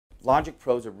Logic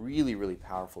Pro is a really, really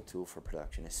powerful tool for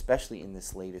production, especially in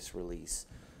this latest release.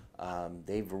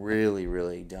 They've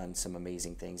really done some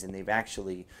amazing things, and they've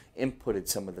actually inputted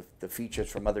some of the features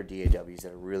from other DAWs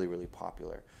that are really, really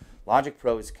popular. Logic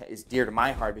Pro is dear to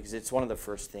my heart because it's one of the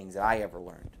first things that I ever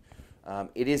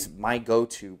learned. It is my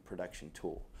go-to production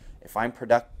tool. If I'm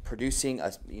producing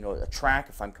a track,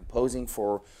 if I'm composing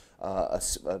for a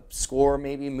score,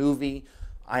 maybe a movie,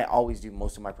 I always do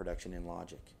most of my production in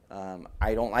Logic.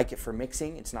 I don't like it for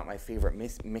mixing. It's not my favorite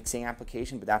mixing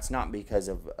application, but that's not because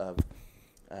of a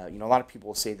lot of people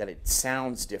will say that it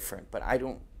sounds different, but I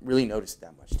don't really notice it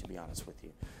that much, to be honest with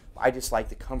you. I just like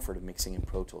the comfort of mixing in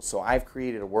Pro Tools. So I've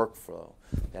created a workflow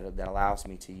that allows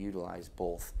me to utilize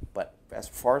both. But as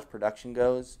far as production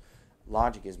goes,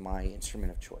 Logic is my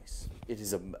instrument of choice. It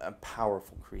is a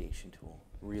powerful creation tool,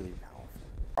 really powerful.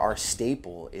 Our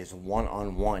staple is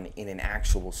one-on-one in an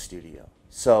actual studio.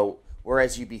 So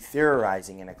whereas you'd be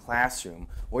theorizing in a classroom,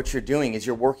 what you're doing is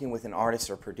you're working with an artist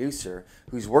or producer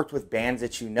who's worked with bands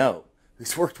that you know,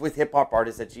 who's worked with hip-hop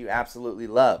artists that you absolutely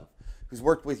love, who's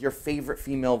worked with your favorite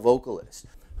female vocalist,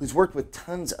 who's worked with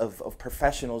tons of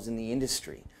professionals in the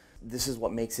industry. This is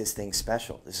what makes this thing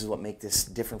special. This is what makes this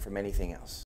different from anything else.